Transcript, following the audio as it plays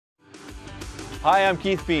Hi, I'm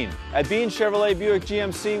Keith Bean. At Bean Chevrolet Buick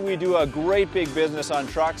GMC, we do a great big business on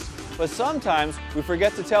trucks, but sometimes we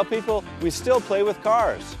forget to tell people we still play with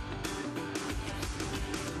cars.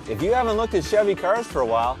 If you haven't looked at Chevy cars for a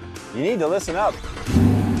while, you need to listen up.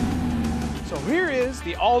 So here is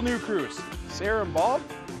the all-new Cruze. Sarah and Bob,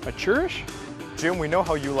 mature-ish? Jim, we know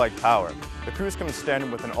how you like power. The Cruze comes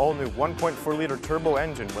standard with an all-new 1.4-liter turbo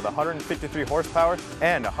engine with 153 horsepower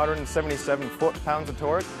and 177 foot-pounds of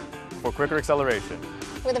torque for quicker acceleration.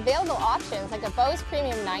 With available options like a Bose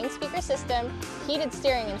Premium 9-speaker system, heated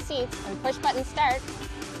steering and seats, and push-button start,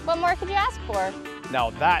 what more could you ask for?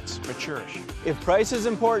 Now that's mature-ish. If price is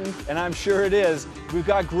important, and I'm sure it is, we've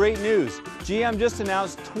got great news. GM just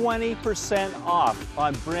announced 20% off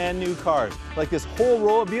on brand new cars, like this whole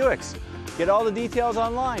row of Buicks. Get all the details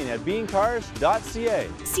online at beancars.ca.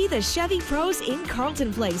 See the Chevy pros in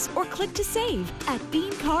Carlton Place or click to save at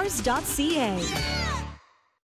beancars.ca.